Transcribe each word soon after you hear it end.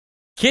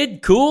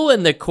Kid Kool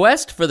and the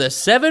quest for the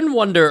 7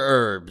 wonder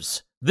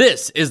herbs.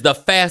 This is the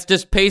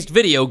fastest paced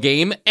video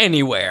game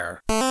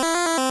anywhere.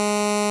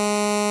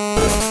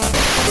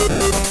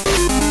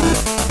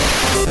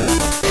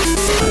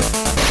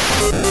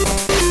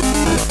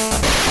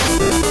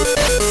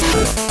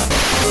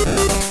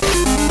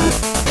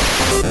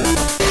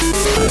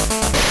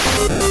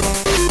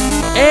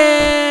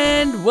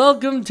 And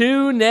welcome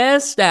to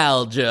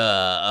Nostalgia,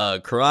 a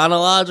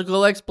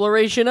chronological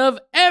exploration of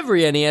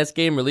every NES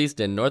game released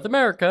in North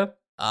America.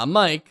 I'm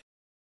Mike.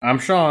 I'm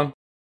Sean.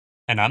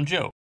 And I'm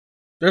Joe.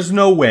 There's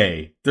no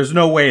way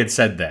it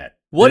said that.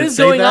 What is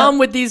going on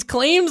with these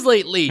claims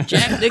lately?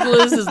 Jack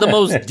Nicklaus is the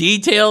most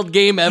detailed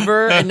game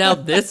ever, and now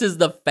this is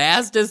the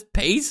fastest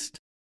paced?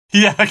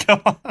 Yeah,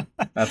 come on.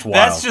 That's wild.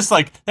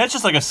 That's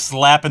just like a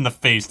slap in the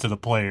face to the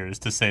players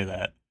to say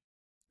that.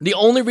 The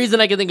only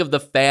reason I can think of the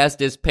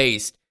fastest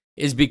paced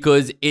is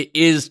because it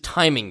is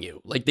timing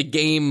you. Like, the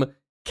game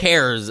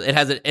cares. It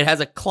has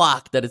a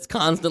clock that it's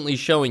constantly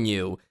showing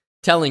you,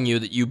 telling you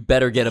that you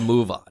better get a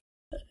move on.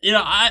 You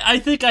know, I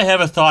think I have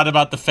a thought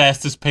about the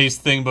fastest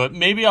paced thing, but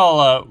maybe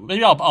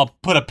I'll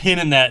put a pin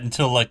in that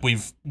until like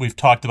we've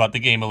talked about the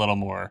game a little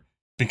more,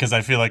 because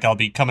I feel like I'll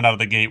be coming out of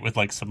the gate with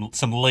like some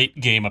late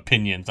game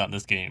opinions on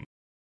this game.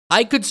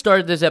 I could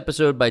start this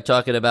episode by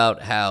talking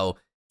about how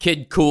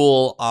Kid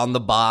Kool on the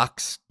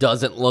box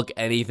doesn't look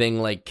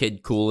anything like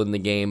Kid Kool in the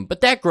game,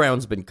 but that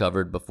ground's been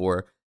covered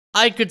before.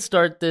 I could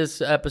start this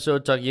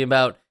episode talking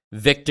about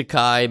Vic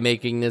Takai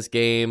making this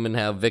game and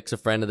how Vic's a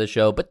friend of the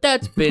show, but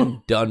that's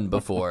been done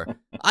before.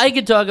 I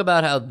could talk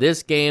about how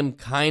this game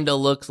kind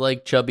of looks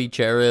like Chubby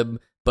Cherub,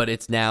 but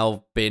it's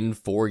now been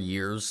 4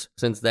 years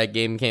since that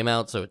game came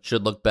out, so it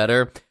should look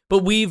better.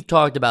 But we've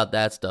talked about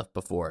that stuff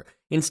before.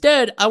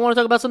 Instead, I want to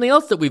talk about something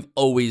else that we've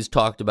always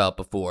talked about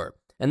before,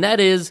 and that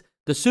is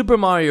the Super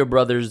Mario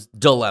Brothers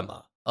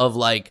dilemma of,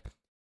 like,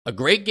 a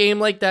great game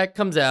like that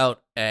comes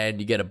out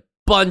and you get a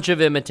bunch of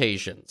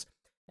imitations.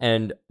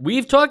 And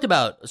we've talked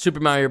about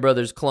Super Mario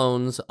Brothers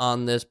clones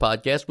on this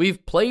podcast.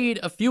 We've played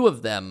a few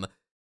of them,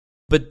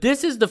 but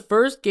this is the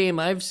first game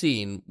I've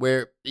seen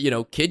where, you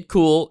know, Kid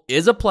Kool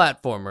is a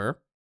platformer.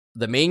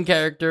 The main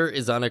character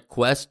is on a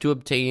quest to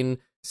obtain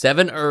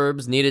 7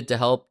 herbs needed to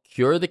help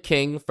cure the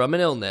king from an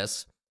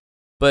illness.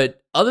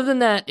 But other than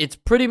that, it's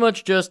pretty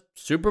much just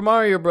Super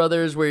Mario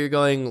Brothers, where you're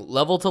going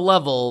level to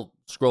level,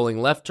 scrolling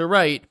left to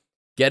right,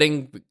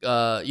 getting,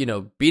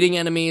 beating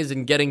enemies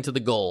and getting to the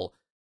goal.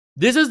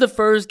 This is the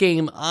first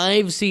game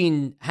I've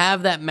seen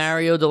have that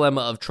Mario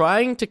dilemma of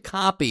trying to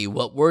copy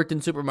what worked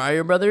in Super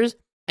Mario Brothers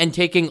and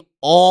taking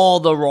all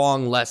the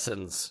wrong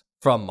lessons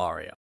from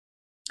Mario.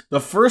 The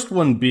first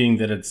one being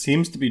that it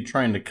seems to be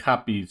trying to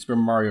copy Super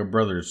Mario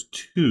Brothers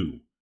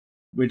 2,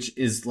 which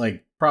is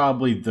like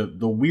probably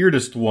the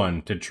weirdest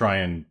one to try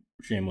and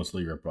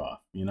shamelessly rip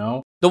off, you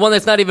know? The one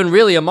that's not even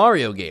really a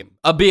Mario game,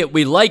 albeit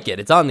we like it.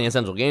 It's on the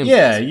Essential Games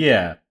list.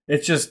 Yeah.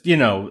 It's just, you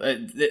know,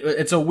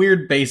 it's a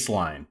weird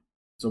baseline.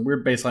 It's a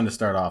weird baseline to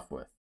start off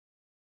with.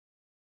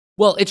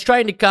 Well, it's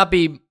trying to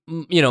copy,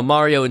 you know,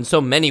 Mario in so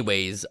many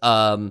ways.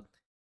 But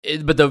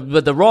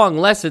the wrong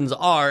lessons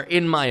are,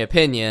 in my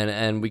opinion,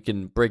 and we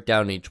can break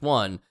down each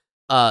one.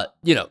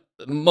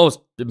 Most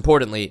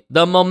importantly,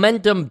 the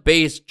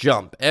momentum-based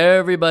jump.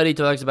 Everybody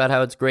talks about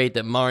how it's great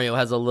that Mario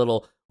has a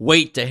little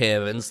weight to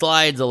him and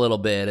slides a little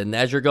bit, and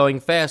as you're going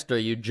faster,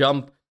 you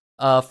jump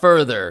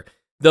further.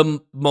 The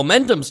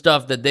momentum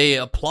stuff that they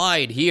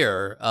applied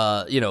here,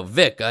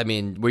 Vic, I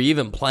mean, were you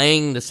even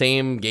playing the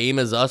same game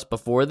as us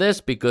before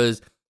this?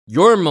 Because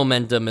your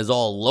momentum is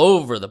all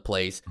over the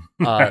place.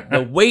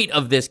 The weight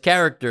of this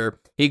character,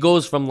 he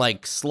goes from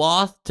like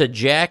sloth to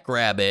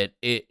jackrabbit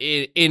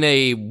in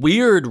a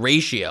weird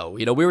ratio.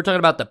 You know, we were talking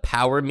about the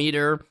power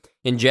meter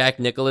in Jack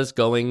Nicklaus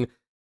going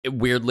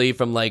weirdly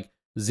from like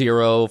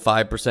 0,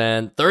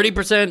 5%,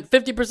 30%,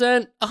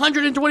 50%,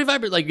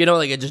 125%. Like, you know,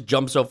 like it just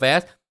jumps so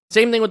fast.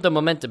 Same thing with the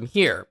momentum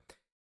here.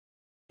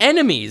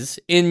 Enemies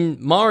in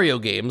Mario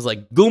games,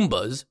 like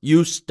Goombas,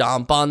 you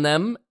stomp on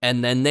them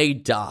and then they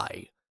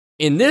die.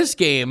 In this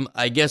game,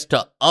 I guess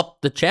to up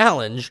the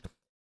challenge,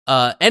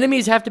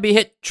 enemies have to be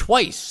hit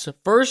twice.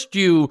 First,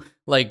 you,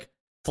 like,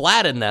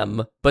 flatten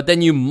them, but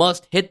then you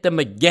must hit them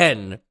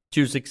again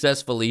to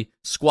successfully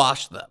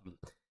squash them.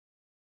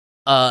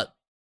 Hold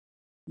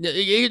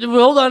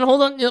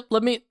on.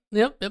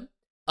 Yep.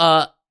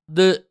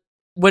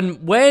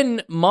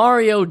 When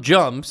Mario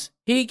jumps,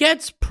 he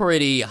gets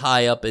pretty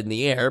high up in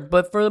the air,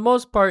 but for the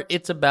most part,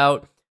 it's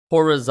about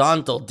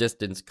horizontal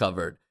distance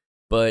covered.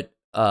 But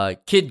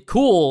Kid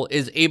Kool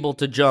is able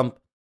to jump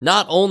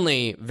not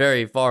only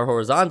very far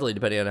horizontally,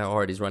 depending on how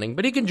hard he's running,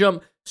 but he can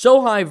jump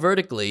so high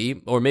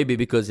vertically, or maybe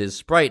because his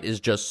sprite is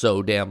just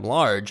so damn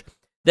large,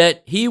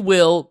 that he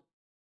will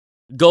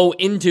go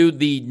into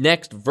the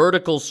next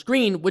vertical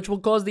screen, which will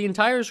cause the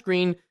entire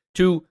screen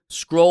to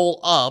scroll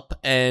up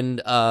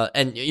and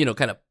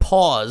kind of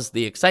pause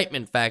the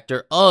excitement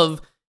factor of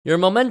your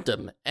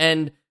momentum.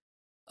 And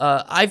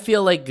I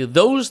feel like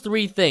those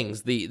three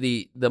things,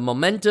 the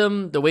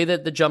momentum, the way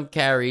that the jump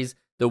carries,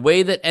 the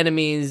way that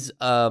enemies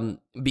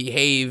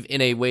behave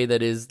in a way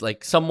that is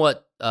like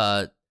somewhat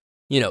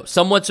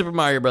somewhat Super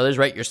Mario Brothers,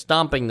 right? You're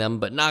stomping them,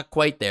 but not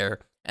quite there.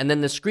 And then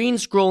the screen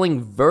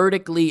scrolling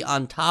vertically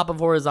on top of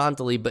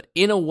horizontally, but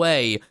in a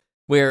way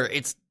where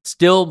it's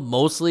still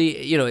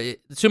mostly,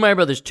 Super Mario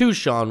Brothers 2,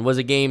 Sean, was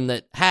a game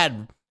that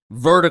had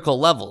vertical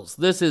levels.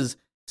 This is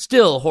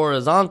still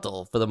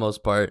horizontal for the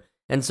most part.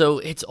 And so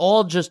it's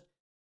all just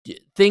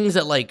things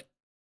that, like,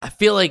 I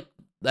feel like,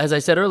 as I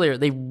said earlier,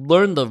 they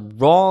learned the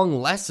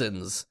wrong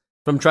lessons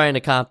from trying to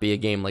copy a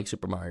game like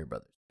Super Mario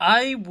Brothers.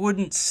 I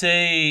wouldn't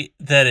say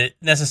that it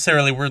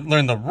necessarily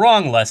learned the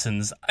wrong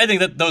lessons. I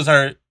think that those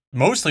are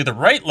mostly the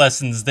right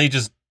lessons. They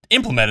just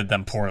implemented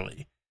them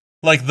poorly.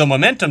 Like the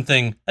momentum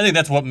thing, I think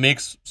that's what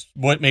makes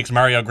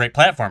Mario a great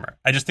platformer.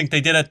 I just think they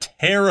did a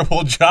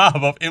terrible job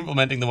of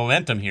implementing the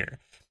momentum here.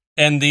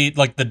 And the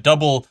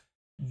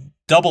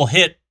double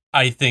hit,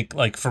 I think,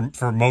 like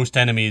for most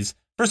enemies,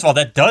 first of all,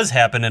 that does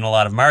happen in a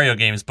lot of Mario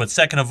games, but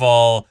second of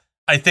all,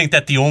 I think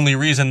that the only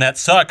reason that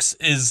sucks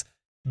is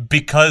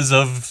because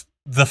of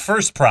the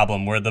first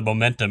problem where the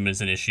momentum is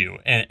an issue,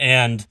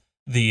 and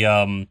the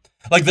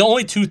the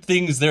only two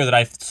things there that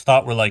I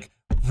thought were like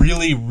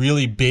really,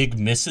 really big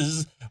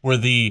misses were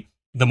the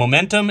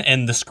momentum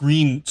and the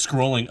screen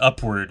scrolling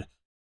upward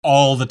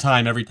all the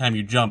time every time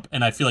you jump,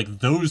 and I feel like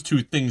those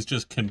two things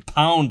just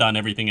compound on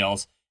everything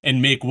else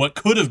and make what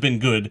could have been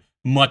good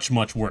much,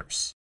 much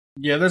worse.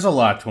 Yeah, there's a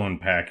lot to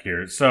unpack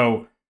here.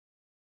 So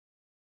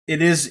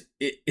it is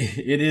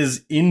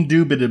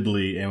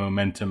indubitably a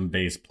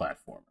momentum-based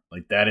platform.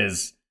 Like that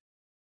is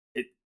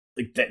it.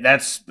 Like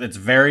that's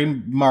very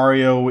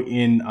Mario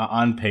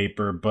on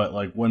paper, but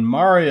like when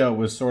Mario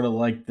was sort of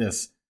like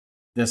this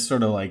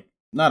sort of like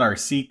not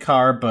RC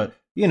car, but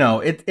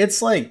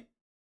it's like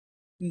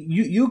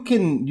you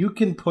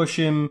can push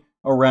him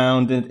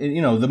around and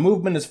the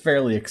movement is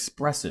fairly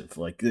expressive.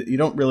 Like you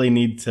don't really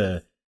need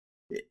to.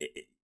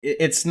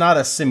 It's not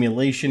a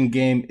simulation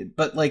game,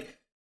 but like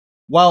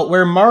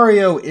where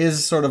Mario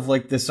is sort of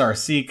like this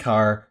RC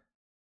car,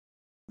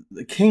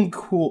 Kid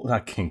Kool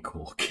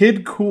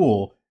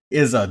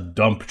is a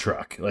dump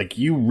truck. Like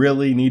you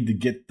really need to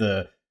get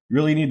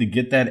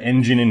that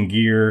engine in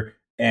gear,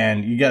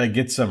 and you got to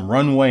get some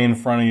runway in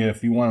front of you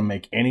if you want to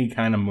make any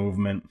kind of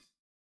movement.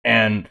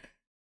 And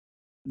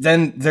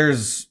then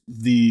there's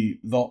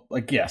those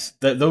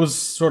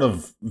sort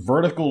of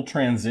vertical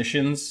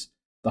transitions,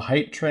 the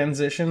height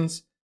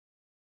transitions.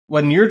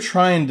 When you're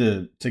trying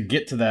to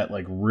get to that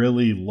like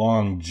really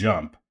long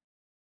jump,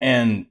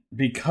 and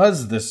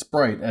because the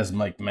sprite, as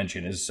Mike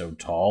mentioned, is so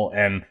tall,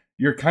 and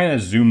you're kind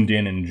of zoomed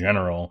in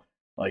general,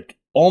 like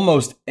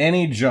almost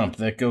any jump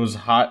that goes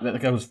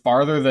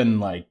farther than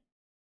like,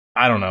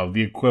 I don't know,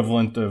 the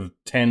equivalent of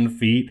 10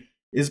 feet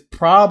is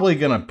probably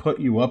going to put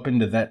you up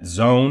into that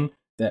zone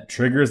that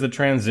triggers the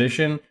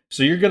transition.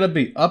 So you're going to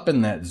be up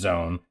in that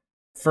zone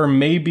for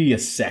maybe a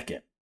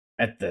second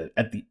at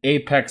the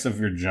apex of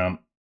your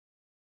jump.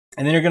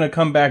 And then you're going to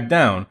come back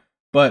down,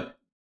 but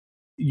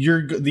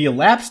the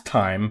elapsed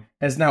time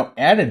has now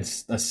added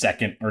a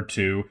second or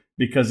two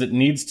because it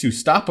needs to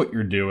stop what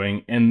you're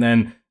doing and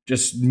then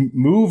just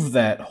move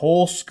that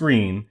whole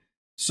screen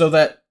so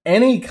that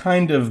any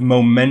kind of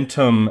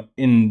momentum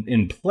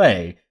in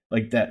play,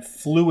 like that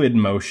fluid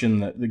motion,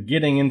 the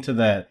getting into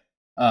that,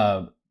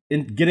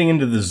 getting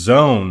into the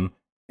zone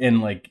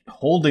and like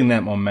holding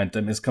that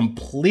momentum is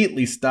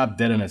completely stopped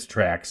dead in its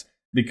tracks.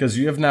 Because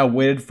you have now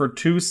waited for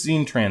 2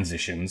 scene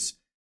transitions,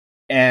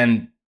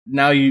 and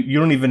now you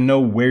don't even know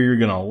where you're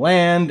going to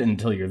land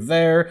until you're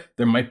there.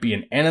 There might be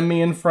an enemy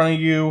in front of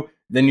you.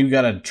 Then you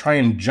got to try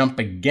and jump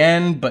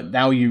again, but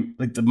now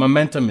the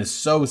momentum is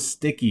so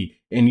sticky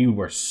and you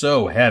were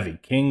so heavy.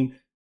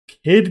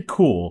 Kid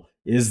Kool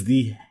is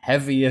the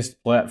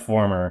heaviest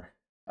platformer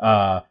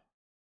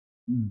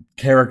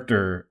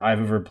character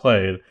I've ever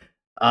played.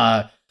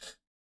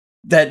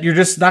 That you're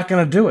just not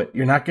going to do it.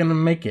 You're not going to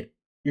make it.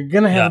 You're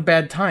going to have a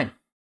bad time.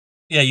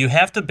 Yeah, you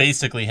have to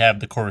basically have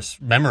the course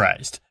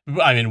memorized.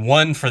 I mean,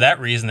 one, for that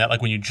reason that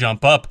like when you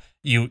jump up,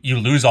 you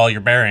lose all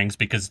your bearings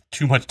because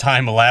too much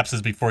time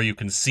elapses before you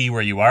can see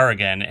where you are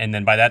again, and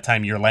then by that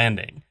time you're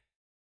landing.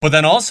 But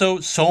then also,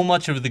 so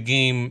much of the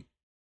game,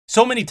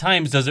 so many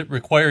times does it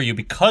require you,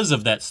 because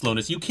of that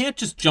slowness, you can't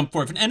just jump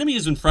forward. If an enemy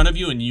is in front of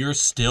you and you're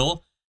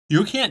still,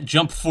 you can't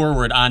jump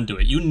forward onto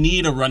it. You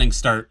need a running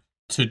start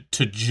to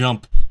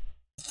jump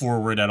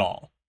forward at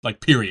all,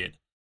 like period.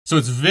 So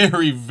it's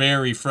very,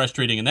 very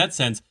frustrating in that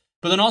sense.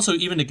 But then also,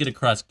 even to get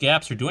across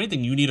gaps or do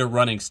anything, you need a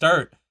running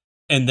start.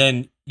 And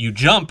then you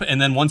jump,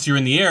 and then once you're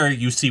in the air,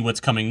 you see what's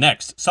coming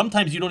next.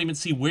 Sometimes you don't even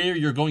see where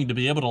you're going to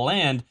be able to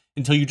land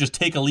until you just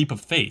take a leap of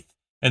faith.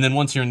 And then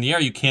once you're in the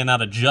air, you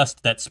cannot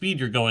adjust that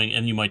speed you're going,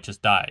 and you might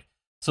just die.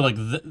 So like,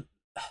 yeah.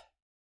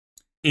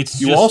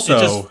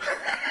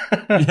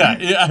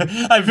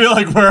 I feel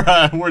like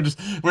we're just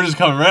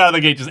coming right out of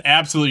the gate, just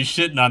absolutely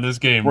shitting on this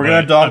game. We're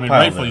gonna dogpile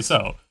rightfully this.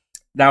 So.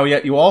 Now,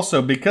 yet you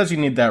also, because you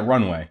need that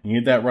runway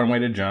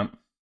to jump.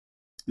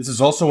 This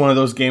is also one of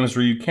those games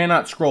where you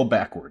cannot scroll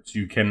backwards.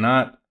 You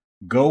cannot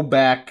go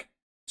back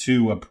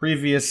to a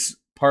previous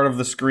part of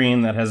the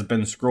screen that has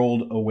been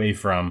scrolled away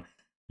from,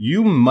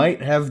 you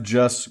might have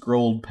just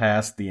scrolled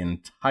past the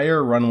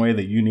entire runway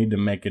that you need to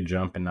make a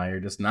jump, and now you're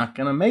just not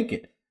going to make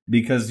it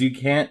because you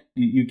can't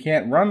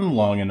run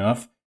long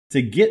enough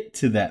to get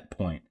to that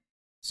point.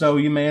 So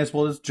you may as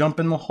well just jump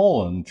in the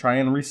hole and try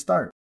and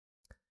restart.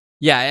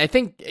 Yeah, I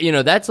think,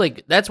 that's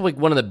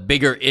one of the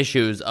bigger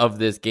issues of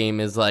this game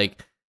is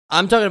like,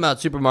 I'm talking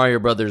about Super Mario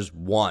Brothers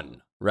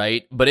 1,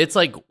 right? But it's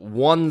like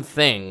one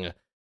thing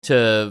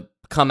to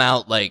come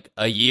out like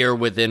a year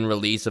within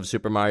release of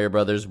Super Mario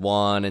Brothers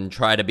 1 and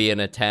try to be an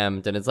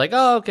attempt, and it's like,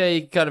 oh, okay,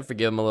 you kind of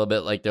forgive them a little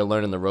bit, like they're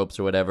learning the ropes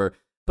or whatever.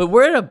 But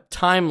we're at a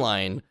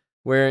timeline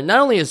where not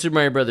only has Super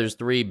Mario Brothers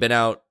 3 been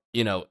out,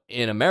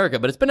 in America,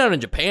 but it's been out in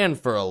Japan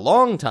for a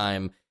long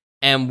time,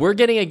 and we're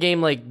getting a game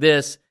like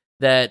this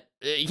that,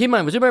 keep in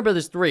mind, with Super Mario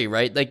Brothers 3,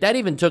 right? Like, that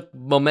even took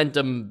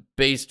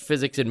momentum-based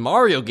physics in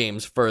Mario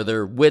games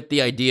further with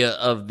the idea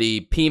of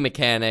the P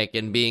mechanic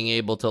and being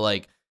able to,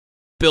 like,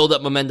 build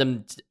up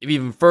momentum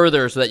even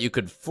further so that you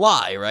could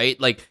fly, right?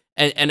 Like,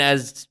 and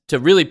as to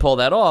really pull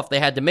that off, they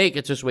had to make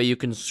it just where you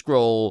can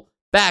scroll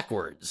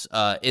backwards.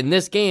 In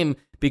this game,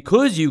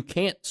 because you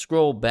can't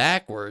scroll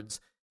backwards,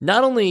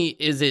 not only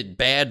is it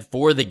bad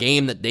for the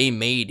game that they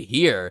made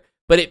here,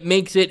 but it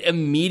makes it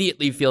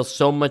immediately feel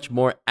so much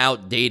more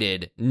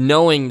outdated,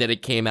 knowing that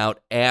it came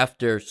out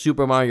after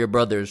Super Mario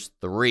Brothers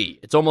 3.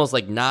 It's almost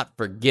like not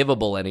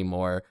forgivable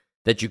anymore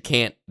that you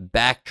can't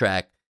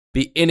backtrack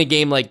be in a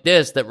game like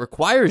this that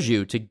requires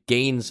you to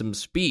gain some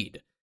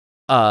speed.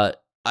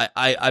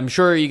 I'm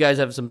sure you guys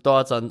have some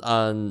thoughts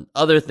on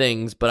other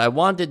things, but I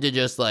wanted to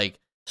just like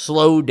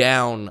slow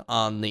down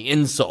on the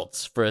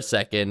insults for a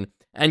second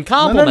and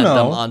compliment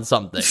them on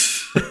something.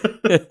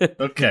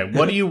 Okay,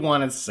 what do you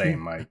want to say,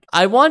 Mike?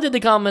 I wanted to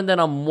comment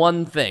then on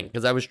one thing,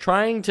 because I was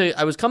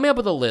coming up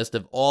with a list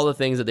of all the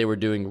things that they were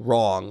doing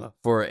wrong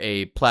for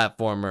a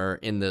platformer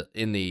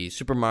in the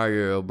Super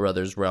Mario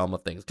Brothers realm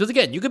of things. Because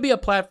again, you could be a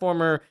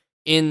platformer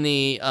in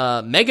the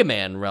Mega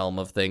Man realm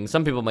of things.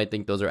 Some people might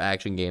think those are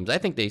action games. I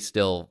think they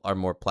still are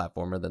more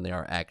platformer than they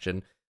are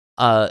action.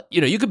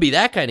 You could be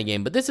that kind of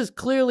game, but this is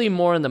clearly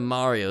more in the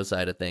Mario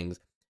side of things.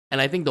 And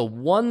I think the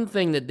one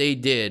thing that they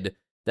did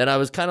that I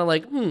was kind of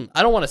like,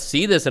 I don't want to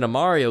see this in a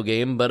Mario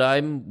game, but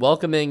I'm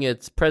welcoming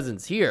its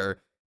presence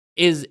here,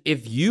 is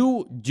if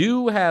you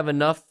do have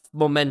enough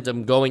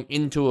momentum going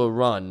into a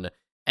run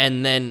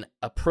and then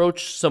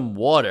approach some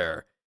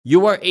water,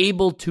 you are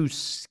able to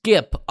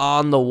skip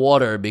on the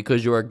water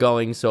because you are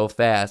going so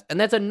fast. And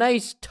that's a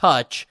nice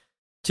touch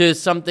to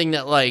something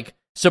that, like,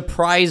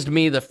 surprised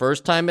me the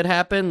first time it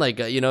happened. Like,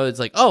 it's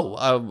like,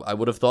 I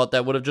would have thought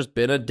that would have just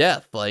been a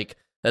death. Like,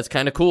 that's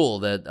kind of cool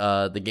that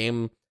the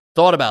game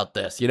thought about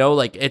this.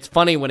 Like, it's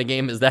funny when a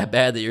game is that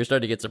bad that you're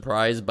starting to get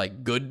surprised by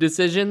good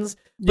decisions,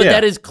 but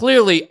that is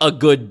clearly a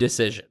good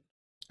decision.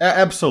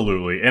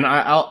 Absolutely. And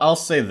I'll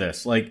say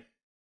this, like,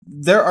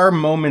 there are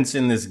moments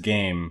in this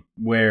game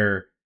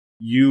where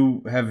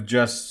you have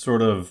just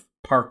sort of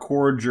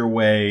parkoured your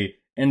way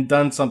and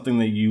done something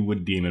that you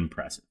would deem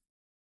impressive.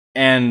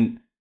 And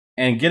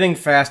getting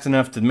fast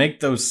enough to make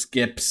those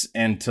skips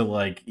and to,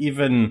 like,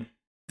 even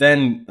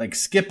then, like,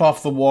 skip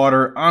off the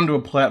water onto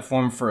a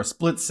platform for a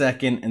split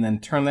second and then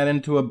turn that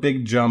into a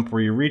big jump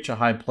where you reach a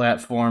high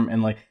platform,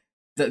 and, like,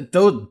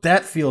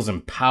 that feels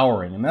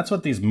empowering. And that's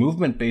what these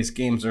movement-based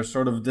games are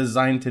sort of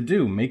designed to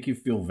do, make you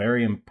feel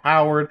very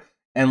empowered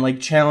and, like,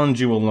 challenge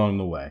you along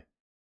the way.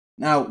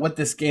 Now, what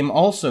this game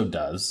also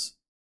does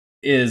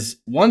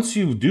is once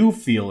you do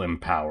feel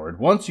empowered,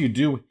 once you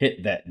do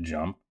hit that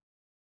jump,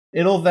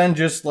 it'll then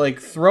just, like,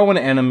 throw an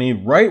enemy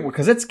right,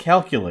 because it's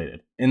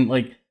calculated. And,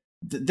 like,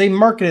 they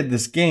marketed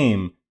this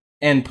game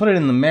and put it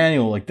in the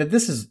manual like that.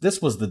 This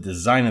was the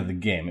design of the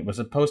game. It was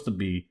supposed to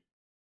be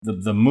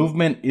the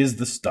movement is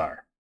the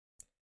star.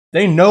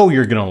 They know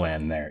you're gonna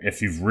land there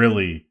if you've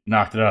really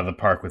knocked it out of the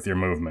park with your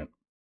movement.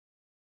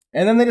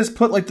 And then they just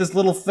put, like, this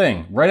little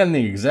thing right in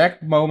the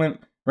exact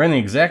moment, right in the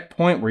exact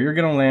point where you're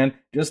gonna land.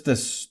 Just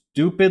this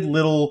stupid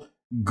little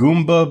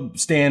Goomba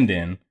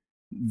stand-in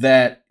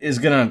that is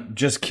gonna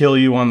just kill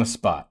you on the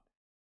spot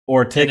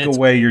or take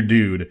away your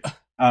dude.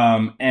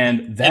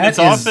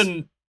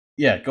 Often,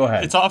 yeah, go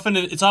ahead. It's often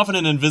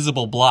an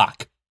invisible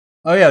block.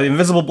 Oh yeah, the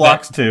invisible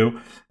blocks too.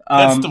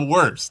 That's the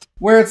worst.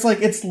 Where it's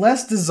like, it's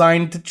less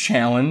designed to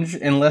challenge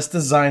and less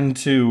designed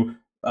to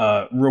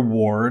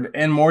reward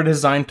and more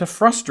designed to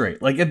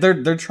frustrate. Like,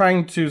 they're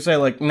trying to say,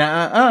 like,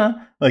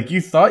 like,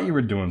 you thought you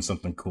were doing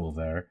something cool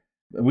there.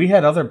 We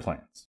had other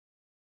plans.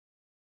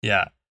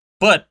 Yeah,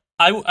 but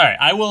I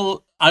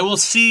will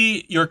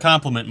see your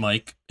compliment,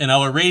 Mike, and I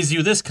will raise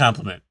you this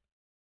compliment.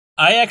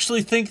 I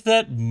actually think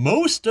that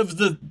most of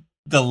the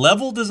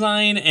level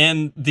design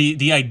and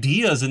the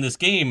ideas in this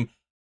game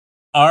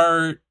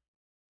are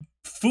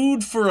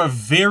food for a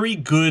very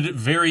good,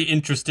 very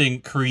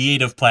interesting,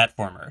 creative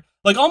platformer.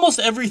 Like, almost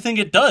everything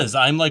it does,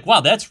 I'm like, wow,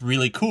 that's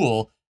really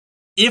cool.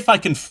 If I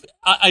can,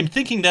 I'm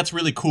thinking that's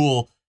really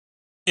cool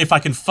if I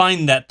can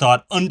find that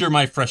thought under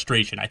my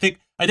frustration. I think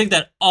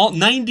that all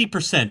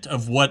 90%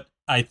 of what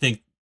I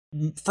think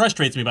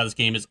frustrates me about this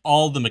game is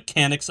all the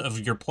mechanics of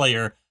your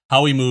player,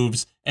 how he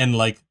moves, and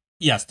like,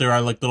 yes, there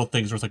are like little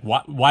things where it's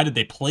like, why did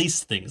they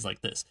place things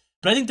like this?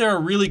 But I think there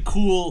are really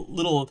cool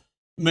little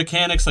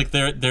mechanics. Like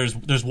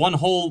there's one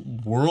whole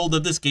world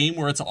of this game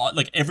where it's all,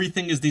 like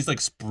everything is these like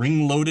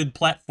spring-loaded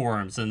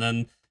platforms, and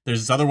then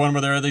there's this other one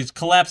where there are these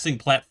collapsing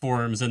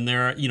platforms, and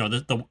there are, you know,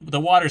 the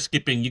water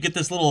skipping. You get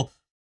this little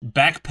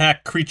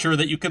backpack creature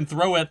that you can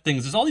throw at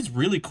things. There's all these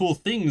really cool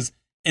things,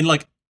 and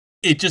like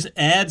it just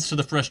adds to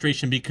the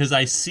frustration because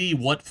I see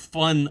what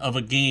fun of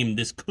a game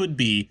this could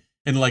be,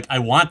 and like I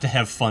want to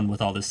have fun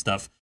with all this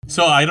stuff.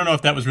 So I don't know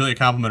if that was really a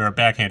compliment or a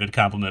backhanded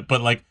compliment,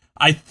 but like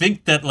I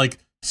think that like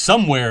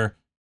somewhere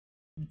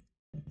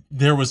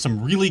there was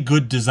some really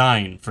good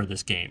design for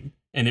this game,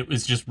 and it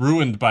was just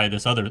ruined by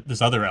this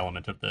other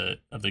element of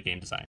the game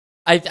design.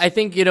 I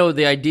think, you know,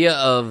 the idea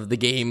of the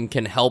game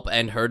can help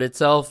and hurt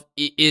itself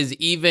is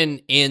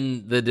even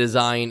in the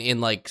design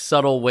in like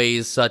subtle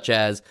ways, such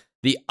as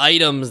the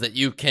items that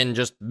you can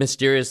just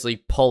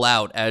mysteriously pull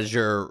out as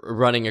you're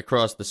running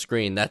across the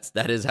screen.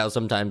 That is how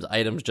sometimes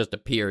items just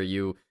appear.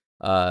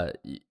 I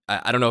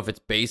don't know if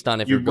it's based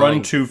on if you you're going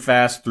run too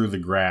fast through the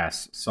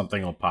grass,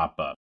 something will pop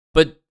up.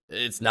 But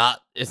it's not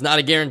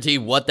a guarantee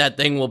what that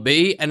thing will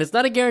be, and it's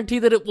not a guarantee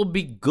that it will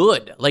be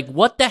good. Like,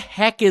 what the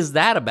heck is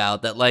that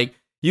about? That like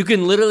you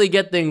can literally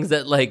get things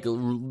that like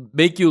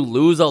make you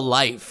lose a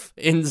life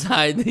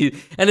inside the.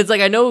 And it's like,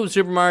 I know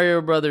Super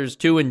Mario Brothers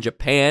 2 in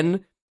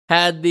Japan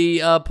had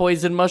the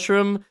poison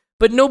mushroom,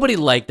 but nobody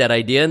liked that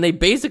idea, and they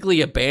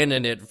basically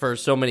abandoned it for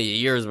so many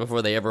years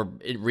before they ever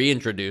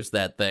reintroduced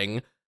that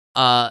thing.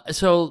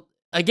 So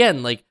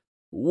again, like,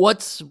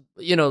 what's,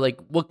 you know, like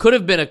what could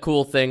have been a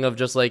cool thing of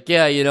just like,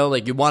 yeah, you know,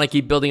 like you want to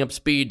keep building up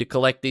speed to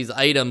collect these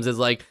items is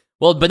like,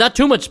 well, but not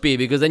too much speed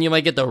because then you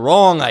might get the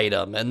wrong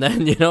item and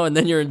then, you know, and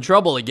then you're in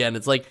trouble again.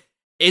 It's like,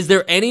 is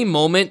there any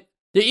moment,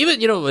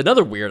 even, you know,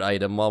 another weird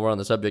item while we're on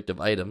the subject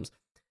of items,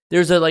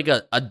 there's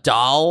a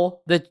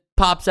doll that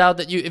pops out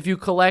that if you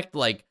collect,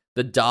 like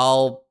the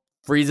doll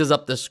freezes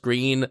up the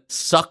screen,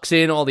 sucks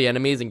in all the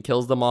enemies and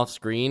kills them off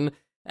screen.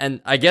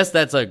 And I guess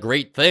that's a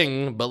great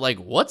thing, but like,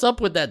 what's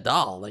up with that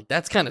doll? Like,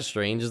 that's kind of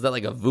strange. Is that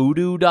like a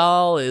voodoo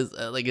doll? Is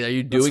like, are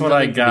you doing that's what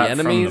I something got to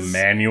the enemies? from the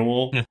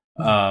manual?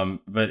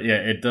 But yeah,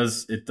 it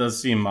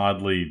does seem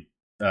oddly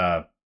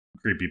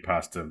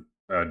creepypasta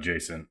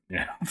adjacent.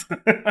 Yeah.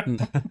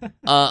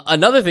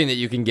 Another thing that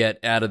you can get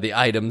out of the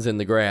items in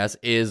the grass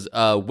is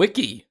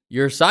Wiki,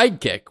 your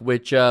sidekick,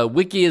 which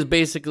Wiki is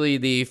basically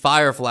the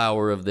fire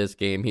flower of this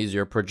game. He's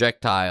your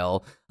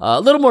projectile. A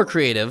little more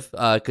creative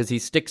because he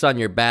sticks on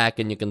your back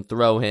and you can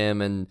throw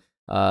him, and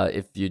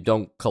if you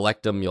don't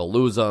collect him, you'll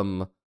lose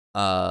him.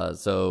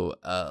 So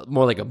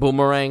more like a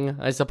boomerang,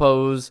 I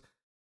suppose.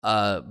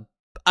 I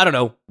don't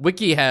know.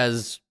 Wiki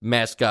has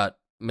mascot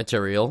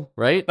material,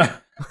 right?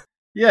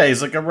 Yeah,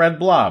 he's like a red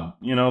blob.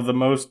 You know, the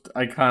most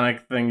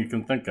iconic thing you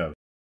can think of.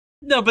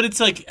 No, but it's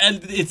like, and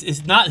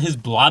it's not his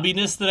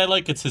blobbiness that I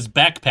like, it's his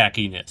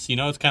backpackiness. You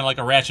know, it's kind of like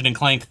a Ratchet and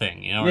Clank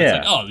thing. You know, Yeah.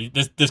 It's like, oh,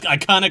 this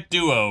iconic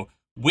duo,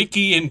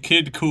 Wiki and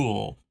Kid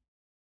Kool.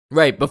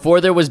 Right,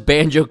 before there was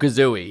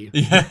Banjo-Kazooie.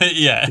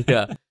 Yeah.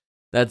 Yeah,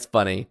 that's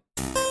funny.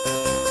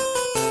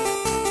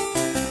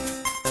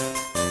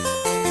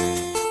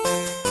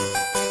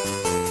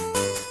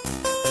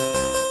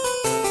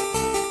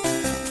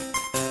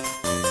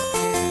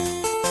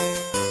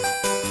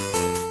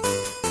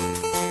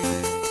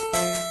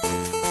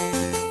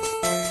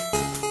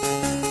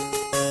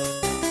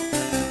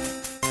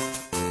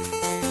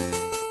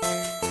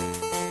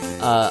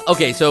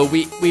 Okay, so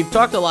we've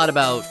talked a lot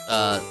about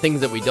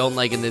things that we don't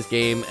like in this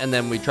game, and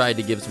then we tried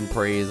to give some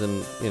praise,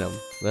 and, you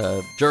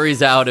know,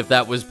 jury's out if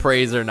that was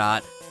praise or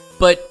not.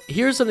 But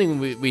here's something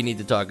we need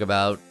to talk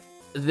about.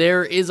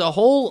 There is a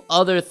whole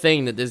other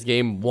thing that this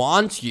game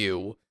wants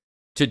you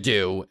to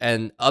do,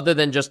 and other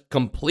than just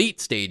complete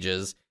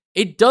stages,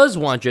 it does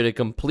want you to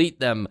complete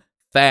them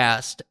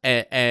fast,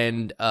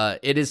 and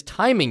it is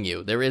timing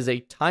you. There is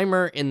a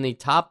timer in the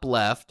top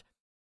left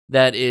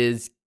that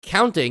is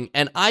counting,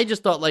 and I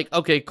just thought, like,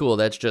 okay, cool,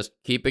 that's just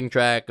keeping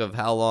track of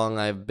how long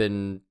I've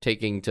been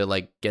taking to,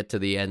 like, get to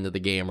the end of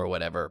the game or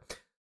whatever.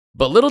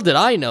 But little did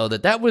I know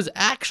that was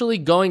actually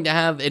going to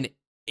have an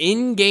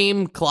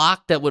in-game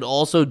clock that would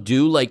also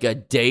do, like, a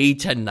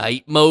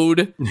day-to-night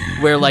mode,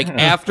 where, like,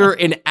 after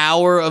an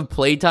hour of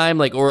playtime,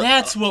 like, or...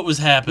 That's what was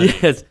happening.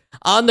 Yes,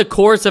 on the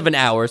course of an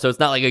hour, so it's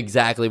not, like,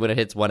 exactly when it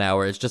hits 1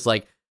 hour, it's just,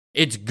 like,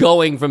 it's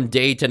going from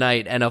day to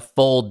night, and a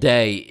full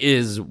day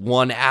is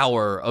 1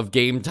 hour of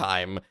game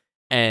time.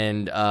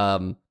 And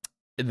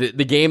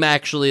the game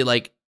actually,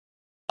 like,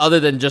 other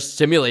than just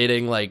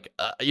simulating, like,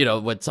 you know,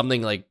 what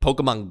something like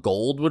Pokemon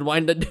Gold would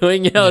wind up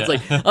doing, you know, it's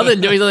like, other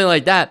than doing something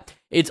like that,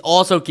 it's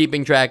also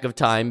keeping track of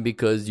time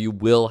because you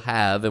will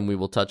have, and we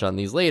will touch on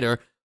these later,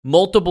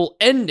 multiple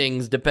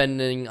endings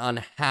depending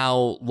on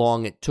how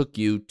long it took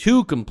you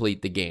to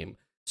complete the game.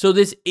 So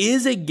this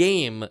is a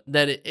game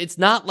that it's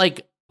not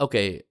like,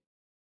 okay,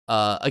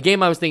 a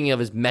game I was thinking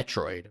of is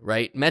Metroid,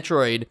 right?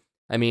 Metroid,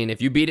 I mean,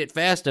 if you beat it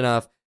fast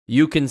enough,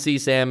 you can see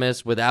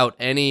Samus without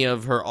any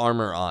of her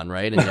armor on,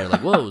 right? And they're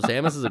like, whoa,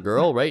 Samus is a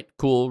girl, right?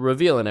 Cool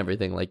reveal and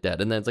everything like that.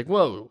 And then it's like,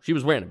 whoa, she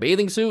was wearing a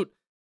bathing suit?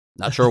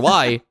 Not sure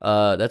why.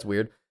 That's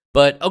weird.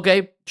 But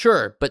okay,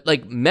 sure. But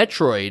like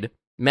Metroid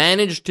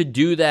managed to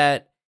do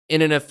that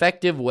in an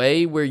effective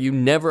way where you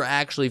never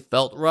actually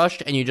felt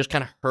rushed and you just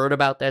kind of heard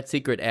about that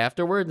secret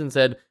afterwards and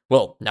said,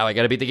 well, now I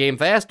got to beat the game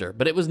faster.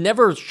 But it was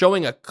never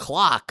showing a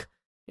clock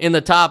in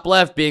the top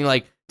left being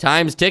like,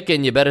 time's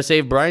ticking, you better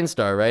save Brine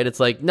Star, right? It's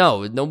like,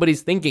 no,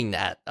 nobody's thinking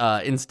that.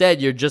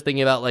 Instead, you're just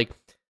thinking about like,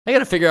 I got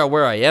to figure out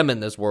where I am in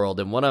this world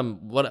and where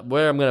I'm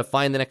going to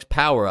find the next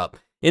power up.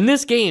 In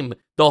this game,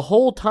 the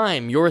whole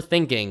time you're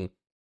thinking,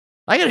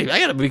 I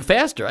gotta be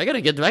faster. I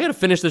gotta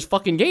finish this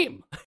fucking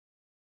game.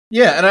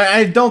 Yeah, and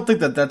I don't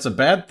think that that's a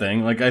bad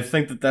thing. Like, I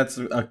think that that's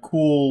a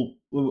cool...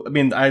 I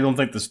mean, I don't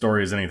think the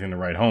story is anything to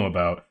write home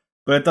about,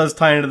 but it does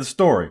tie into the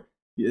story.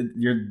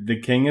 The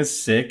king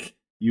is sick.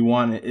 You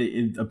want...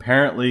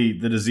 apparently,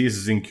 the disease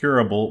is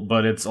incurable,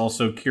 but it's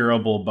also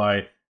curable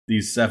by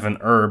these 7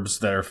 herbs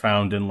that are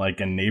found in, like,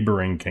 a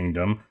neighboring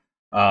kingdom.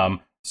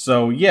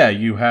 So, yeah,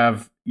 you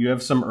have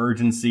some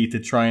urgency to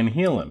try and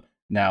heal him.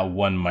 Now,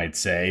 one might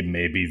say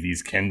maybe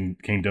these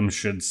kingdoms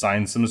should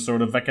sign some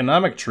sort of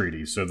economic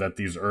treaty so that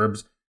these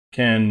herbs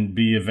can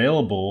be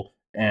available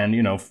and,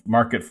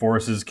 market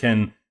forces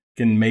can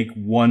make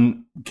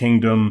one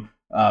kingdom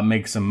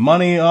make some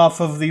money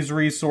off of these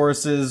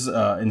resources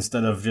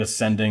instead of just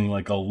sending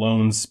like a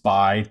lone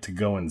spy to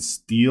go and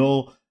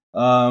steal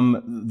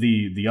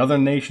the other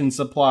nation's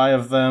supply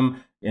of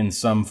them in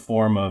some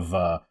form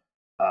of,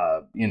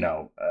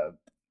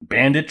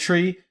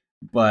 banditry.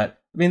 But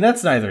I mean,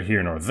 that's neither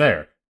here nor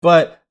there.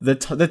 But the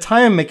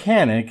time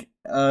mechanic,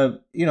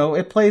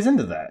 it plays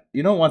into that.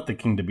 You don't want the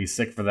king to be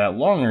sick for that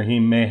long, or he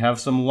may have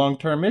some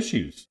long-term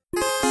issues.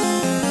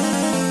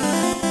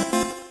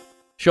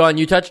 Sean,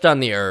 you touched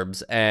on the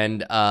herbs,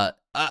 and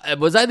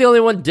was I the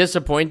only one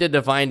disappointed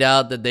to find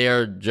out that they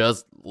are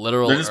just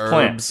literal they're just herbs?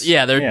 Plants.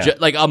 Yeah, they're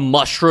like a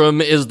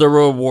mushroom is the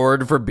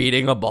reward for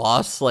beating a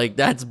boss. Like,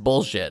 that's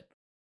bullshit.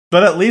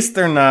 But at least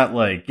they're not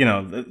like,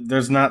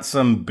 there's not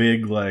some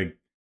big like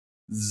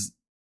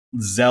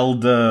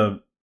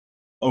Zelda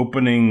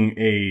opening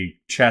a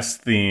chess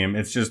theme.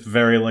 It's just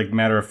very like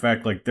matter of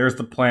fact, like there's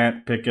the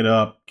plant, pick it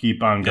up,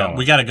 keep on going.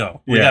 We gotta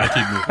go. We gotta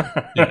keep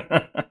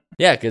moving.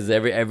 Yeah, because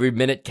every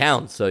minute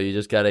counts, so you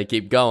just gotta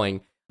keep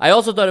going. I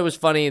also thought it was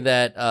funny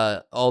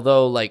that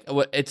although like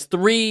it's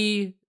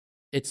three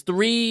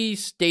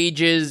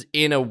stages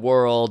in a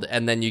world,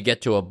 and then you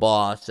get to a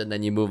boss, and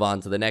then you move on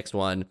to the next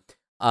one.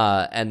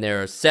 And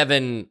there are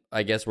 7,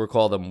 I guess we'll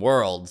call them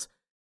worlds.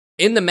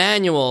 In the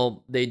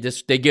manual, they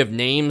give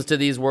names to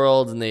these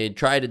worlds and they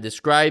try to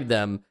describe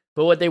them.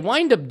 But what they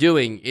wind up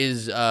doing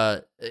is,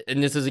 and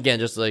this is again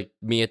just like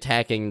me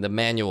attacking the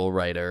manual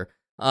writer,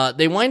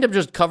 they wind up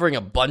just covering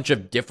a bunch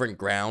of different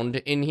ground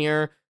in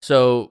here.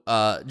 So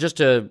just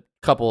a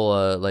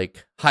couple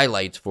like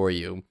highlights for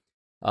you.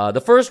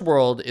 The first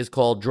world is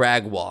called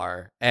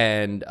Dragwar,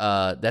 and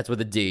that's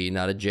with a D,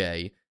 not a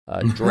J.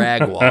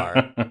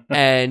 Dragwar.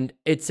 And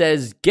it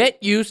says,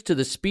 get used to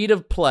the speed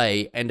of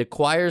play and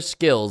acquire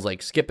skills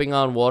like skipping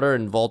on water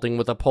and vaulting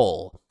with a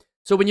pole.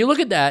 So when you look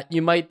at that,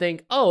 you might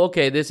think, oh,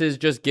 okay, this is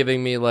just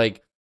giving me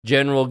like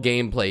general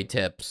gameplay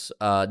tips,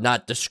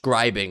 not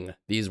describing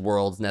these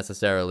worlds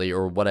necessarily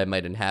or what I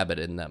might inhabit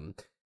in them.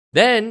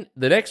 Then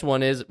the next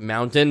one is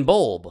Mountain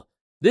Bulb.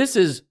 This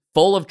is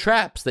full of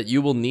traps that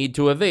you will need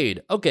to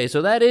evade. Okay,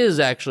 so that is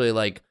actually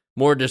like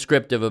more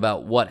descriptive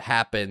about what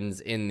happens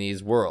in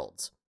these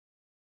worlds.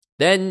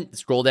 Then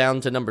scroll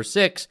down to number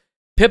 6,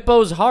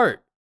 Pippo's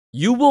Heart.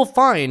 You will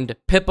find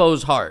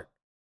Pippo's Heart.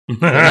 Well,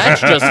 that's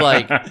just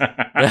like,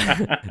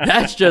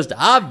 that's just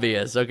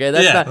obvious, okay?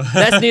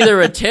 That's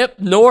neither a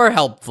tip nor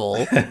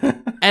helpful.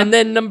 And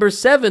then number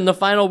 7, the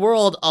final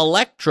world,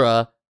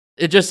 Electra.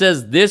 It just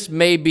says, this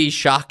may be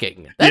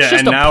shocking. That's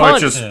just a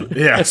pun.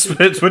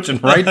 It's switching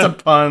right to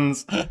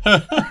puns.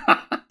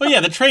 But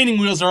yeah, the training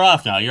wheels are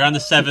off now. You're on the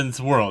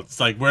 7th world. It's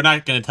like, we're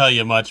not going to tell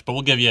you much, but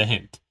we'll give you a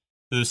hint.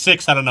 The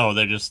 6, I don't know.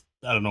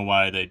 I don't know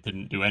why they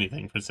didn't do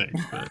anything for 6.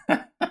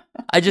 But.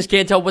 I just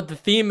can't tell what the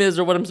theme is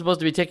or what I'm supposed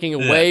to be taking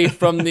away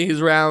from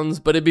these rounds.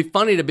 But it'd be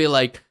funny to be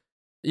like,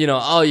 you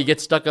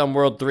get stuck on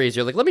World 3. So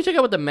you're like, let me check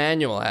out what the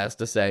manual has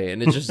to say.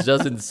 And it just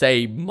doesn't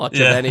say much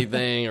of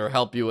anything or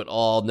help you at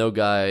all. No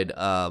guide.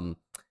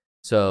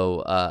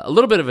 So a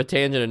little bit of a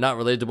tangent and not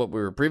related to what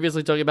we were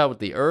previously talking about with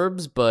the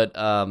herbs, but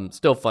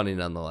still funny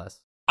nonetheless.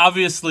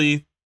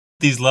 Obviously,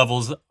 these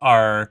levels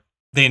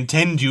they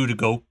intend you to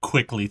go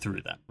quickly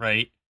through them,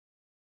 right?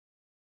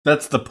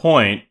 That's the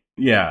point.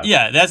 Yeah.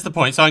 Yeah, that's the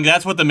point. So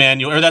that's what the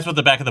manual, or that's what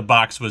the back of the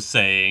box was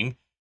saying.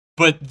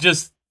 But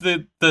just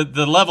the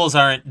levels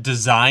aren't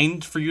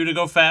designed for you to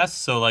go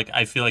fast. So like,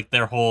 I feel like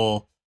their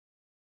whole,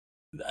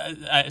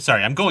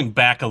 sorry, I'm going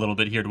back a little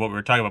bit here to what we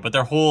were talking about, but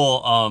their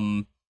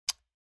whole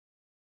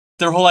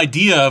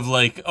idea of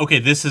like, okay,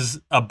 this is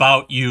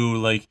about you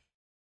like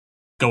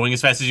going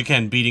as fast as you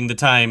can, beating the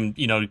time,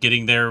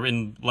 getting there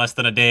in less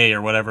than a day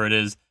or whatever it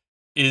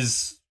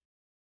is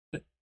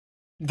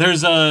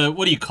there's a,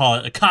 what do you call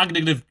it? A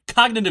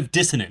cognitive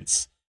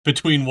dissonance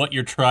between what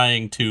you're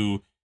trying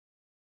to,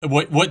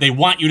 what they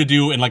want you to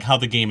do and like how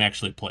the game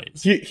actually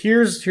plays.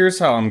 Here's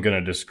how I'm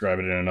gonna describe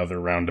it in another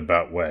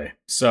roundabout way.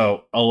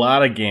 So a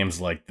lot of games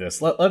like this,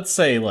 let's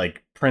say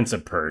like Prince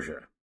of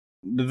Persia,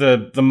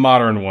 the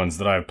modern ones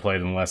that I've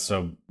played, and less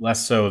so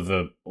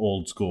the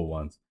old school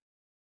ones.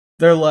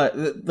 They're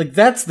like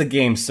that's the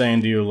game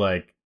saying to you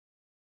like,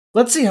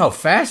 let's see how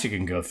fast you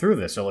can go through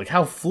this, or like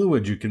how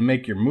fluid you can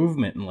make your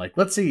movement, and like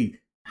let's see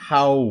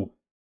how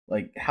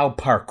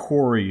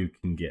parkour you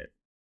can get.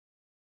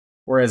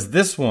 Whereas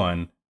this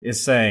one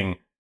is saying,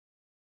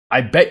 I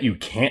bet you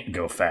can't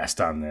go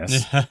fast on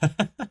this.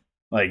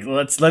 Like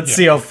let's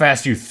see how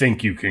fast you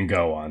think you can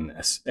go on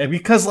this. And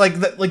because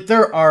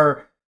there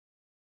are,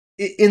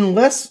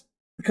 unless,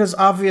 because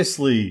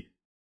obviously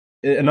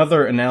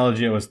another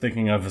analogy I was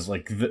thinking of is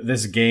like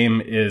this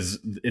game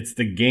it's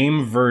the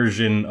game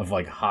version of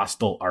like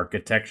Hostile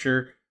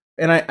architecture.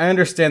 And I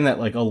understand that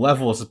like a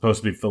level is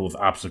supposed to be filled with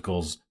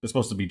obstacles. It's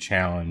supposed to be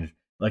challenged.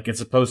 Like it's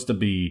supposed to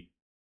be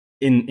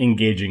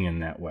engaging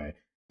in that way.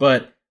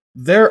 But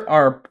there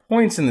are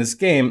points in this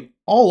game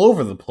all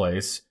over the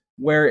place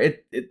where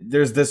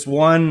there's this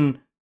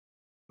one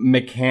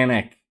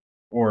mechanic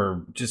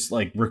or just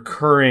like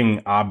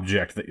recurring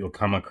object that you'll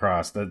come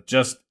across that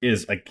just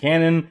is a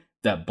cannon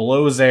that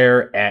blows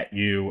air at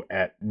you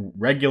at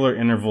regular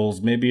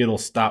intervals. Maybe it'll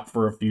stop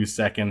for a few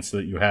seconds so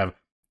that you have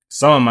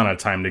some amount of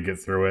time to get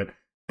through it.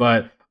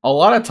 But a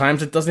lot of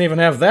times it doesn't even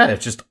have that.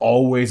 It's just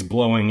always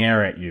blowing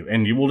air at you.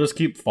 And you will just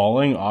keep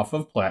falling off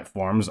of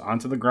platforms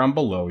onto the ground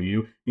below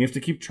you. You have to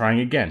keep trying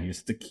again. You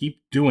have to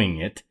keep doing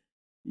it.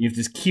 You have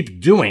to just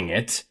keep doing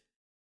it.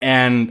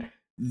 And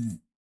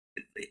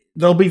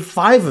there'll be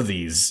 5 of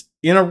these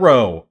in a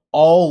row,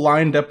 all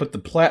lined up at the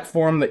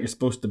platform that you're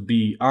supposed to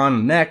be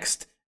on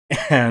next.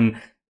 And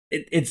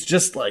it's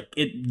just like,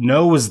 it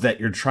knows that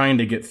you're trying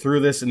to get through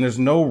this, and there's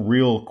no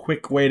real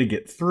quick way to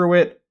get through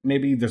it.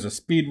 Maybe there's a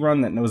speed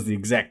run that knows the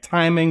exact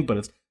timing,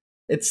 but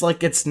it's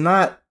like it's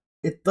not.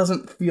 It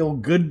doesn't feel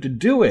good to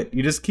do it.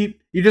 You're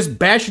just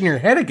bashing your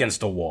head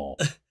against a wall.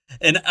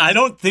 And I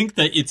don't think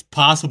that it's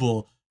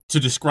possible to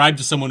describe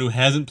to someone who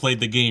hasn't played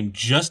the game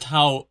just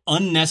how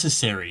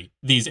unnecessary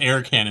these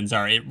air cannons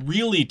are. It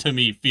really, to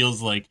me,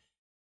 feels like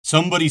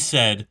somebody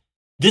said,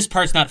 this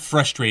part's not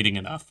frustrating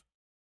enough.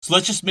 So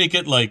let's just make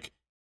it like,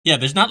 yeah,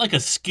 there's not like a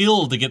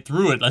skill to get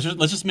through it.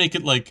 Let's just make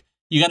it like,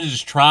 you got to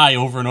just try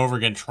over and over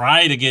again.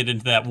 Try to get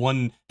into that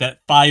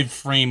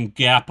 5-frame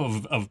gap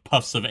of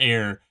puffs of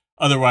air.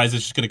 Otherwise,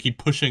 it's just going to keep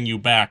pushing you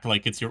back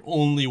like it's your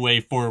only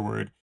way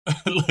forward.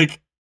 Like,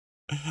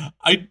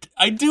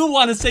 I do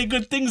want to say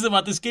good things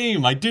about this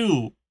game. I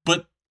do.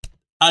 But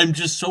I'm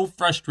just so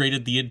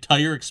frustrated. The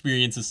entire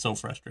experience is so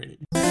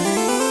frustrating.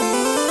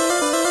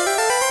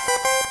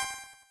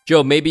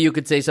 Joe, maybe you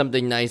could say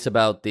something nice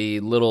about the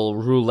little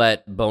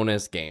roulette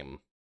bonus game.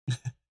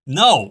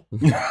 No.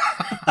 Yeah,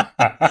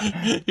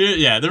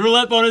 the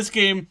roulette bonus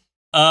game.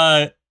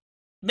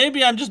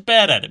 Maybe I'm just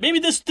bad at it. Maybe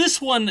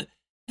this one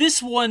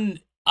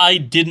I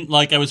didn't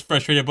like. I was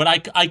frustrated,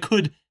 but I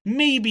could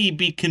maybe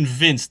be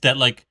convinced that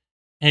like,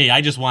 hey,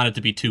 I just want it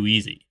to be too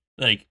easy.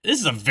 Like, this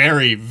is a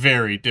very,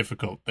 very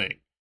difficult thing.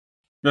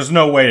 There's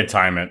no way to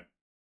time it.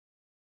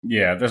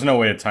 Yeah, there's no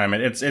way to time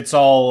it. It's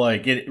all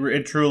like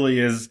it truly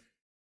is.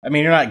 I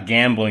mean, you're not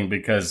gambling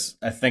because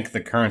I think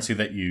the currency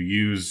that you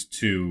use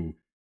to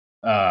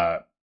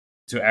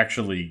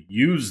actually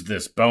use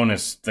this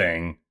bonus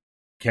thing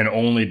can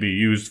only be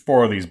used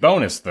for these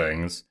bonus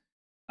things.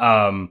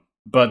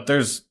 But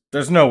there's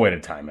no way to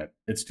time it.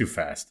 It's too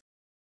fast.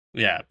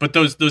 Yeah, but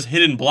those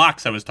hidden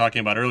blocks I was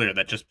talking about earlier,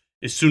 that just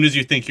as soon as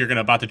you think you're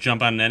about to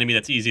jump on an enemy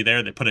that's easy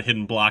there, they put a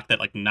hidden block that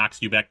like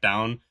knocks you back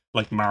down,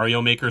 like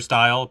Mario Maker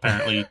style.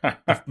 Apparently,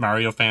 if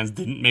Mario fans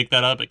didn't make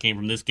that up. It came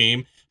from this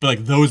game. But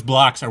like those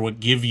blocks are what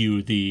give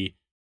you the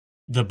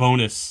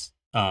bonus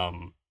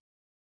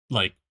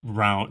like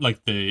round,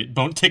 like the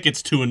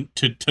tickets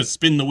to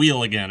spin the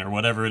wheel again or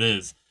whatever it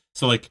is.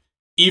 So like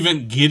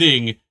even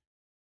getting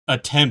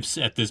attempts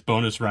at this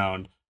bonus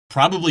round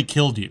probably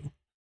killed you.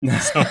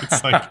 So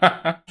it's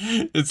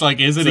like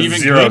is it even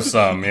zero good?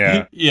 sum?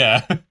 Yeah.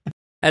 Yeah.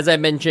 As I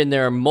mentioned,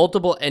 there are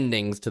multiple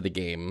endings to the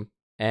game,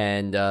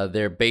 and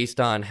they're based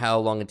on how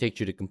long it takes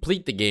you to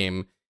complete the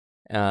game.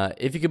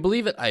 If you can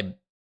believe it, I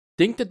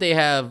think that they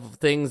have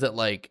things that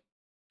like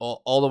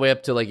all the way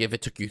up to like if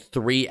it took you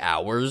 3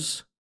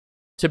 hours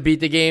to beat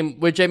the game,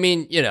 which I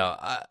mean, you know,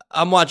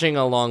 I'm watching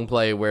a long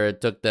play where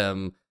it took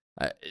them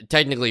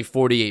technically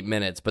 48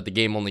 minutes, but the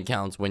game only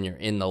counts when you're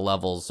in the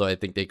levels, so I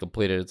think they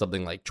completed it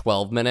something like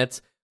 12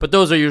 minutes, but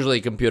those are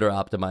usually computer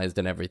optimized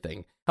and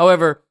everything.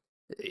 However,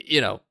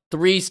 you know,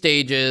 3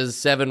 stages,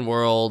 7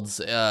 worlds,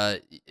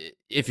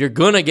 if you're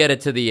gonna get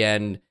it to the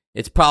end,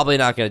 it's probably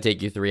not going to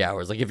take you 3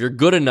 hours. Like, if you're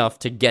good enough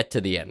to get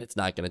to the end, it's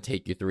not going to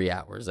take you 3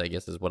 hours, I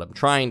guess is what I'm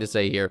trying to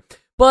say here.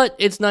 But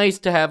it's nice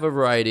to have a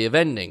variety of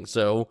endings,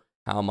 so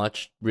how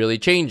much really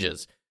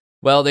changes?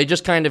 Well, they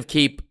just kind of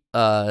keep,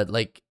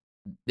 like,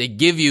 they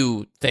give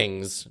you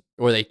things,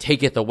 or they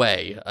take it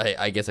away,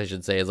 I guess I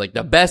should say, is like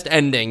the best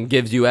ending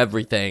gives you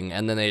everything,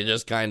 and then they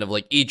just kind of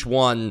like each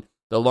one,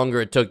 the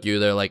longer it took you,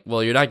 they're like,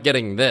 well, you're not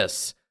getting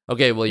this.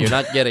 Okay, well, you're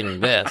not getting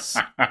this.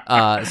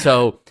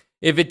 So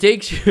if it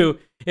takes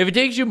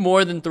you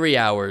more than 3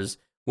 hours,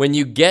 when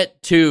you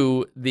get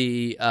to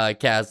the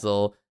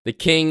castle, the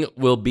king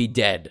will be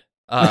dead.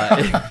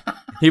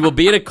 He will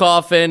be in a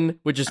coffin,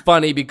 which is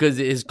funny because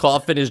his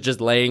coffin is just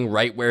laying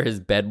right where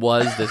his bed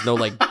was. There's no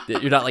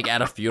you're not like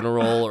at a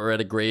funeral or at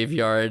a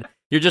graveyard.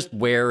 You're just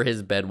where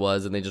his bed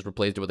was, and they just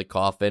replaced it with a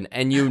coffin.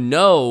 And you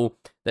know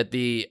that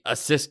the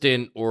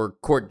assistant or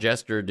court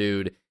jester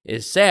dude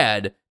is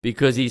sad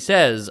because he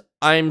says,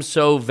 "I'm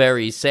so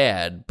very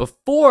sad,"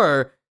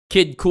 before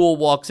Kid Kool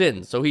walks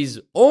in. So he's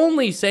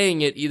only saying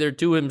it either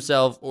to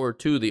himself or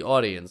to the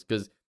audience,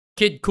 because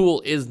Kid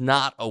Kool is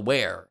not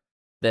aware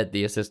that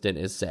the assistant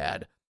is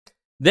sad.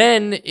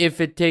 Then,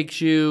 if it takes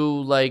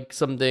you like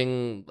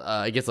something,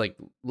 I guess like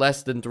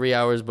less than 3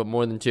 hours, but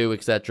more than 2,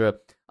 etc.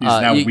 He's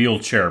now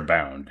wheelchair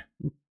bound,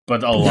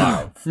 but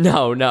alive.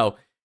 No.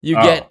 You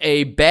get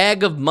a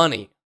bag of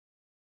money.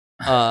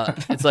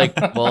 It's like,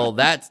 well,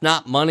 that's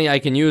not money I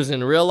can use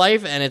in real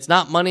life, and it's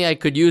not money I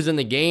could use in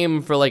the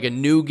game for like a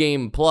new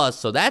game plus,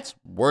 so that's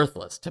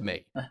worthless to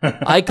me.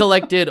 I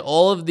collected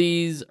all of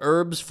these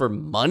herbs for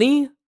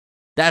money?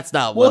 That's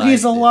not what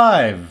he's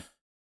alive.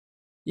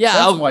 Yeah,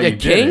 that's why the you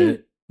king? did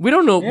it. We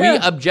don't know. Yeah. We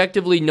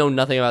objectively know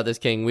nothing about this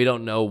king. We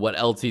don't know what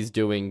else he's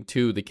doing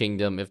to the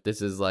kingdom. If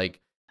this is like,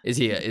 is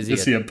he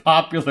a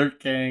popular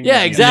king?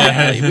 Yeah,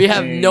 exactly. We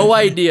have no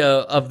idea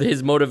of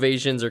his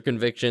motivations or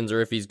convictions,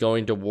 or if he's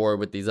going to war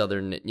with these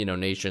other,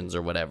 nations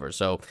or whatever.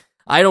 So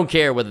I don't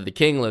care whether the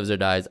king lives or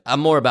dies. I'm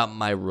more about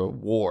my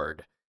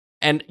reward.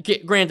 And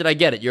granted, I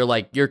get it.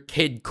 You're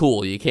Kid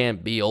Kool. You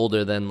can't be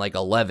older than like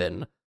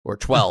 11 or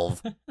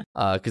 12,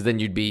 because then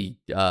you'd be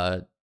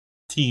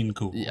Teen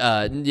Kool.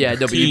 But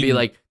you'd be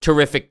like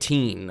terrific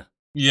teen.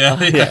 Yeah.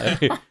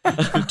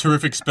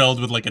 Terrific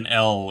spelled with like an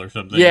L or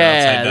something.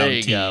 Yeah, there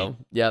you go.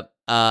 Yep.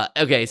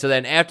 Okay, so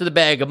then after the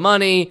bag of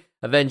money,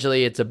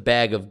 eventually it's a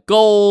bag of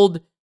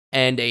gold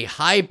and a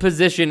high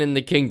position in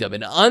the kingdom,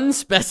 an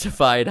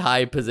unspecified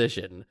high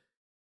position.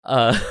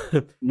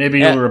 Maybe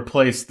you'll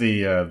replace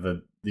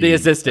the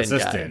assistant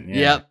guy.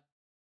 Yeah.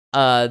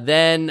 Yep.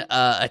 Then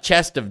a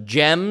chest of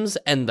gems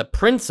and the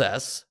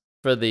princess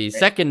for the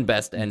second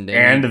best ending.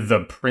 And the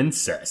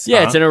princess.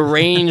 Yeah, huh? it's an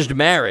arranged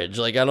marriage.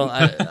 Like, I'm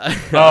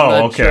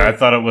oh, okay. sure. I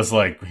thought it was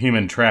like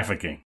human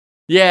trafficking.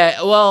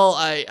 Yeah, well,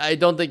 I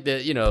don't think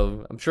that,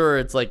 I'm sure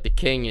it's like the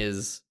king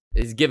is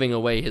giving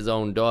away his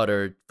own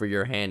daughter for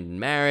your hand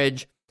in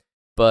marriage,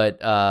 but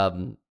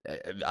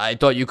I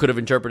thought you could have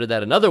interpreted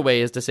that another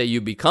way, is to say you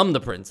become the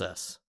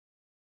princess.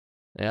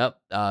 Yep,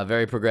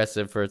 very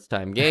progressive for its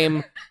time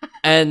game.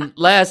 And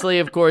lastly,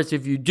 of course,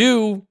 if you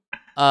do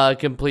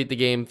complete the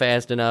game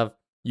fast enough,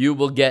 you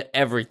will get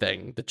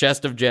everything: the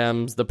chest of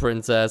gems, the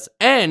princess,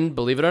 and,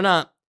 believe it or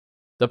not,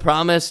 the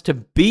promise to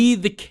be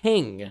the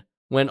king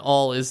when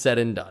all is said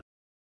and done.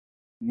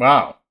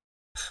 Wow.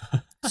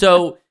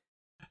 So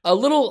a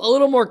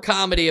little more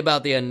comedy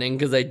about the ending,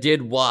 because I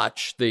did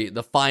watch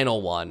the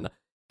final one,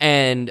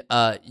 and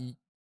the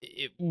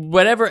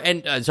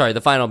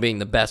final being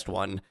the best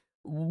one.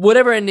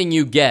 Whatever ending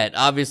you get,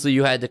 obviously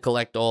you had to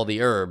collect all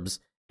the herbs.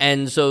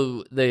 And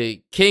so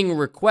the king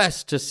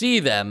requests to see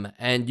them,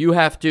 and you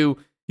have to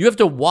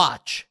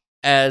watch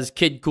as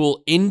Kid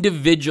Kool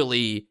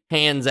individually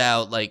hands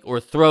out, or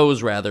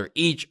throws rather,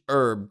 each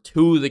herb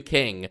to the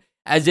king,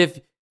 as if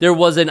there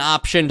was an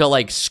option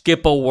to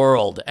skip a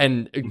world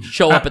and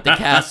show up at the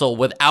castle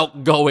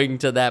without going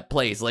to that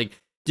place.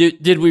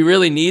 Did we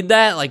really need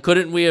that?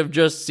 Couldn't we have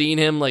just seen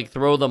him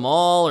of them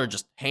all, or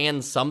just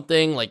hand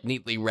something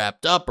neatly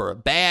wrapped up, or a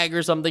bag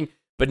or something?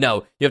 But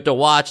no, you have to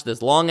watch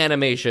this long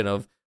animation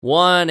of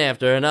one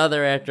after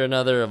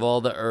another of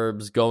all the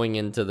herbs going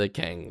into the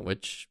king,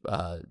 which,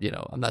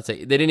 I'm not saying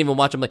they didn't even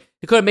watch them. They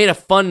could have made a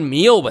fun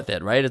meal with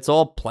it, right? It's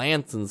all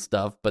plants and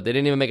stuff, but they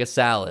didn't even make a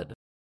salad.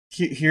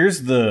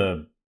 Here's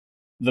the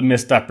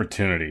missed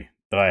opportunity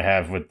that I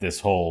have with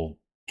this whole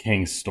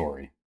king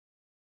story.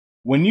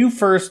 When you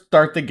first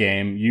start the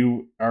game,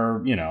 you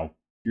are,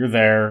 you're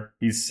there,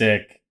 he's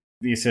sick,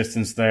 the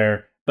assistant's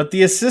there, but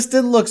the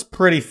assistant looks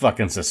pretty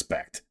fucking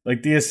suspect.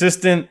 The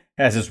assistant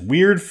has this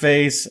weird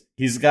face,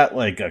 he's got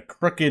a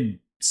crooked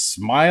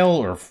smile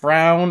or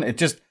frown.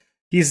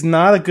 He's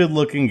not a good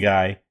looking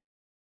guy,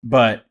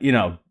 but,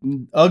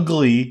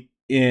 ugly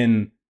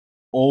in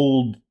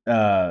old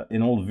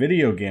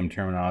video game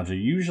terminology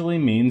usually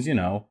means,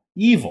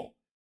 evil.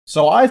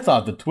 So I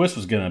thought the twist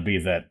was going to be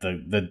that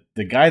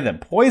the guy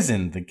that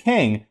poisoned the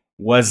king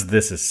was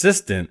this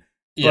assistant.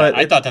 Yeah,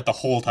 I thought that the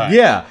whole time.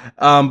 Yeah,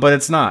 but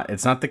it's not.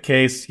 It's not the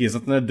case. He has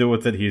nothing to do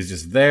with it. He's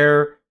just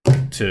there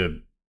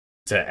to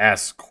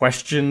ask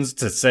questions,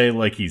 to say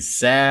he's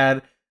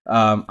sad.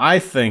 I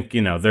think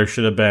there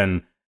should have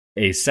been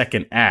a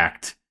second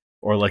act,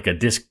 or a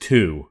disc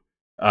 2,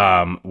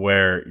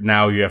 where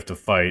now you have to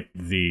fight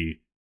the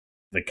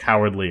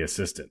cowardly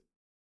assistant.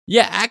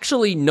 Yeah,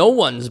 actually, no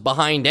one's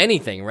behind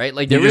anything, right?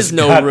 Like, You there is just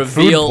no got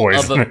reveal food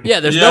of a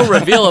poisoning. there's no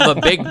reveal of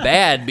a big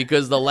bad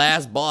because the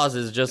last boss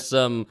is just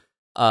some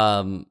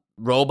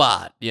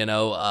robot,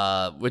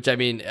 which I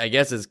mean, I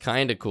guess is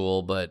kind of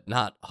cool, but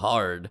not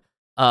hard.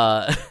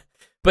 But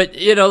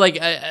like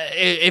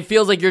it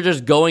feels like you're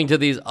just going to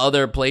these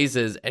other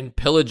places and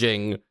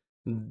pillaging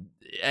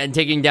and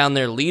taking down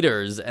their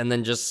leaders, and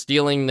then just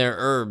stealing their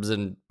herbs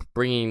and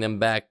bringing them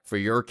back for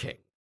your king.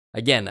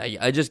 Again,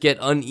 I just get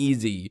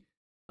uneasy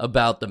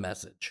about the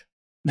message.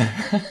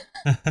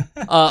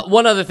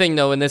 One other thing,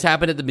 though, and this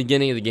happened at the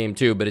beginning of the game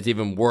too, but it's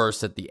even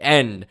worse at the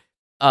end.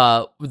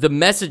 The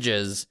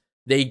messages,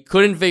 they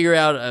couldn't figure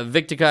out.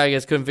 Victica, I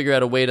guess, couldn't figure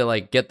out a way to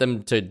like get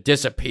them to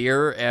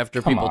disappear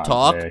after people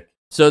talk. Vic.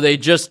 So they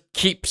just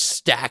keep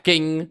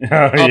stacking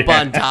up yeah.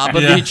 on top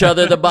of each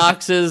other, the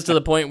boxes, to the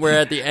point where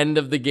at the end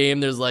of the game,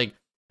 there's like,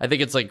 I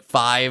think it's like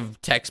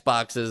 5 text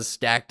boxes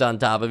stacked on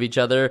top of each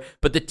other,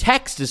 but the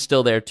text is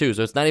still there too.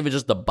 So it's not even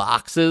just the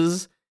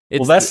boxes. It's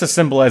Well, that's to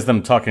symbolize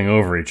them talking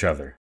over each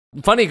other.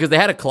 funny because they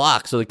had a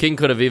clock, so the king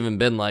could have even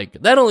been like,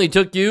 that only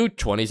took you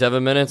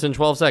 27 minutes and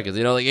 12 seconds.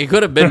 Like it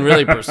could have been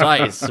really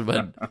precise,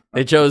 but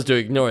they chose to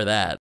ignore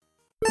that.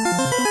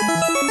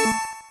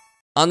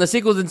 On the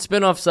sequels and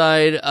spin-off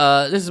side,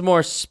 this is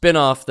more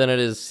spin-off than it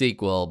is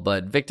sequel,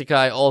 but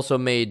Victica also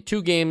made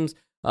 2 games,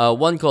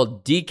 one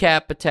called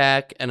Decap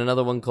Attack and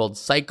another one called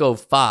Psycho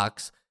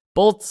Fox,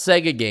 both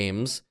Sega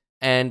games,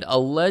 and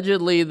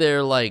allegedly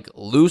they're like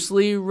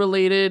loosely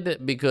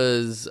related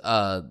because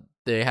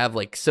they have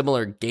like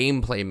similar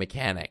gameplay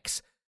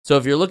mechanics. So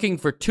if you're looking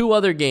for 2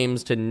 other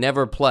games to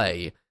never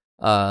play,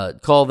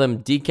 call them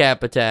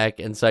Decap Attack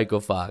and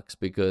Psycho Fox,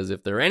 because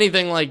if they're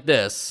anything like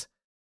this,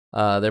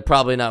 they're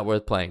probably not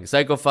worth playing.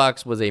 Psycho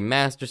Fox was a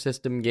Master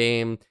System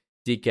game.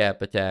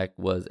 Decap Attack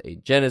was a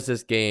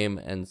Genesis game.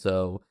 And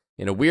so,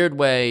 in a weird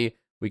way,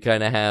 we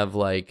kind of have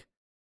like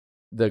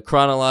the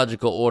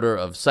chronological order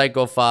of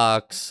Psycho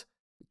Fox,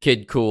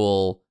 Kid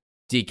Kool,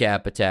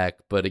 Decap Attack.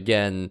 But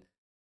again,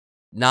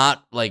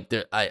 not like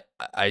there.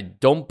 I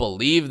don't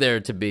believe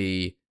there to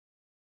be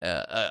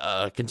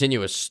a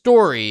continuous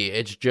story.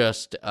 It's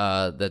just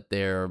that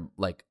they're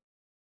like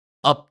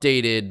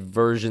updated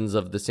versions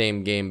of the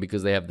same game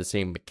because they have the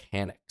same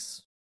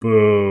mechanics.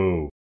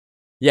 Boo.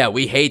 Yeah,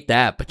 we hate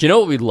that. But you know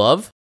what we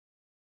love?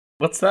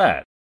 What's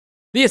that?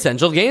 The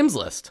Essential Games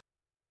list.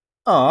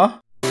 Aw.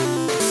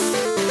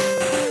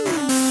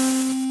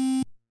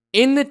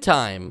 In the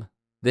time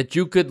that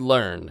you could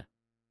learn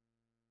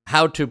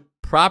how to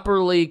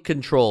properly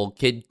control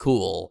Kid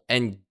Kool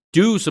and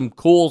do some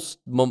cool,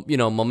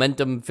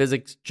 momentum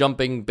physics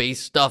jumping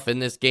based stuff in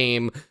this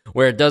game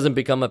where it doesn't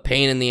become a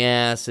pain in the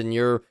ass and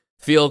you're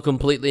feel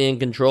completely in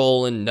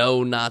control and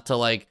know not to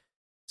like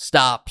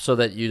stop so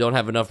that you don't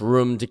have enough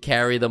room to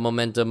carry the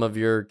momentum of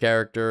your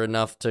character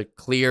enough to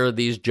clear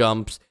these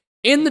jumps.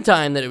 In the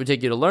time that it would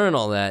take you to learn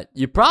all that,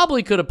 you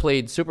probably could have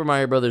played Super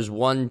Mario Bros.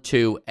 1,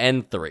 2,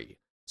 and 3.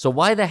 So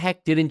why the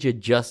heck didn't you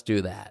just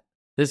do that?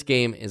 This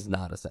game is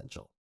not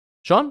essential.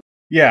 Sean?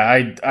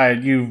 Yeah,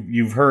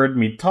 you've heard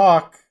me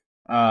talk.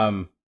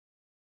 I'd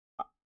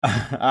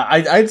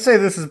say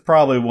this is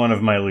probably one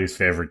of my least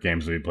favorite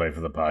games we play for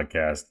the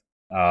podcast.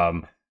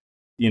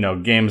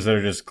 Games that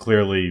are just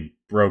clearly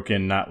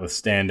broken,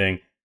 notwithstanding.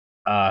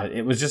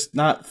 It was just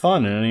not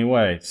fun in any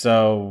way.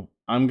 So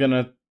I'm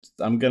gonna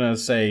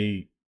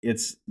say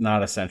it's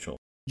not essential.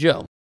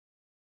 Joe.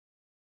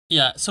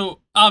 Yeah, so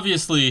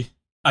obviously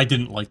I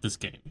didn't like this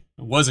game.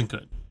 It wasn't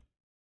good.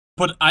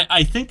 But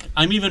I think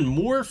I'm even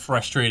more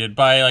frustrated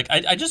by, like,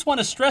 I just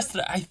want to stress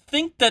that I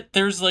think that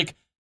there's, like,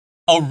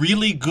 a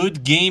really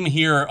good game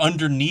here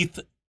underneath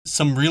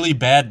some really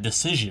bad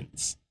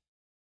decisions.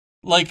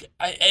 Like,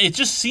 it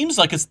just seems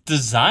like it's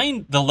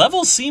designed, the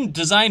levels seem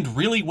designed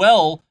really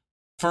well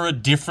for a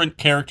different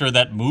character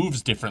that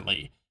moves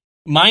differently.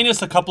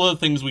 Minus a couple of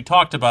things we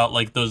talked about,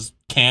 like those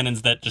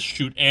cannons that just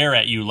shoot air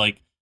at you,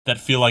 like, that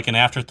feel like an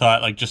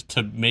afterthought, like, just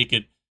to make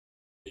it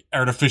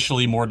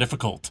artificially more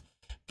difficult.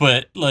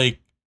 But, like,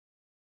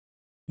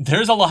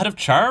 there's a lot of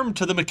charm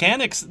to the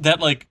mechanics that,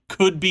 like,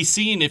 could be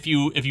seen if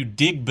you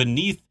dig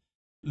beneath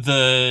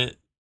the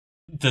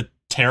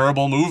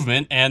terrible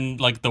movement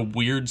and, like, the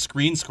weird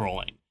screen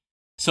scrolling.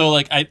 So,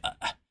 like,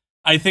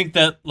 I think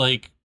that,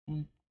 like,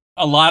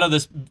 a lot of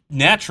this,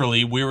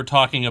 naturally, we were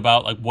talking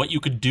about, like, what you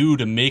could do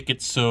to make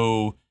it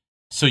so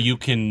you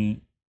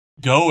can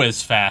go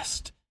as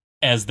fast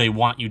as they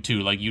want you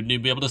to. Like, you need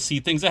to be able to see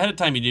things ahead of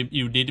time.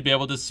 You need to be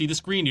able to see the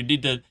screen.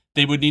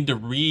 They would need to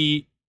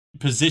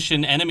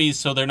reposition enemies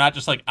so they're not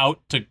just, like, out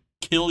to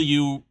kill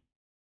you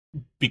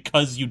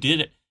because you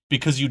did it,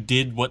 because you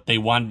did what they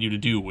wanted you to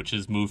do, which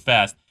is move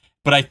fast.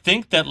 But I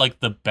think that, like,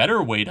 the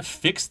better way to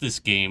fix this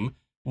game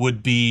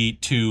would be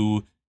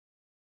to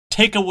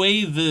take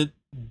away the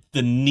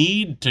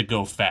need to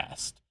go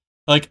fast.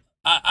 Like,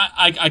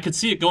 I could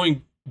see it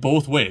going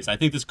both ways. I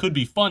think this could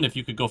be fun if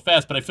you could go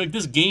fast, but I feel like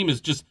this game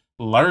is just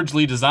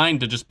largely designed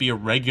to just be a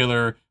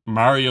regular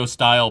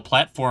Mario-style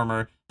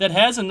platformer that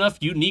has enough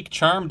unique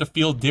charm to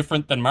feel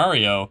different than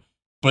Mario,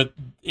 but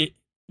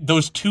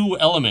those two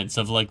elements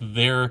of like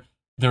their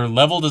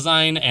level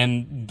design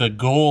and the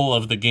goal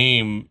of the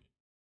game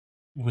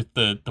with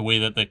the way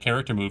that the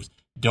character moves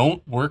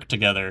don't work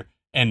together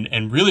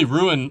and really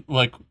ruin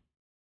like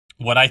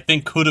what I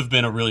think could have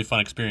been a really fun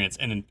experience.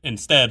 And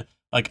instead,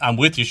 like, I'm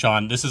with you,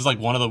 Sean. This is like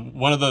one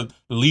of the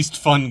least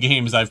fun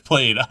games I've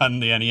played on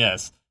the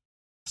NES.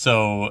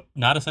 So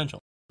not essential.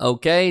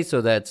 Okay,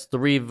 so that's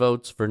 3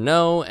 votes for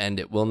no, and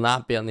it will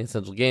not be on the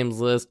essential games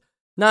list.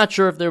 Not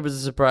sure if there was a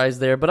surprise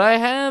there, but I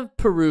have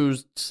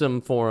perused some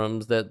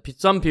forums that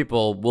some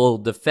people will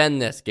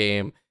defend this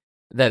game,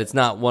 that it's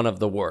not one of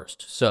the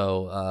worst.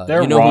 So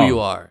you know wrong. who you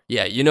are.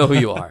 Yeah, you know who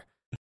you are.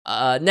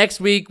 Next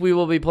week, we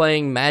will be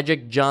playing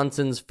Magic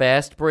Johnson's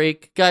Fast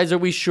Break. Guys, are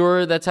we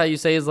sure that's how you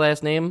say his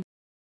last name?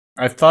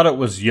 I thought it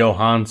was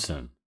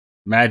Johansson.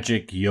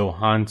 Magic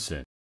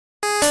Johansson.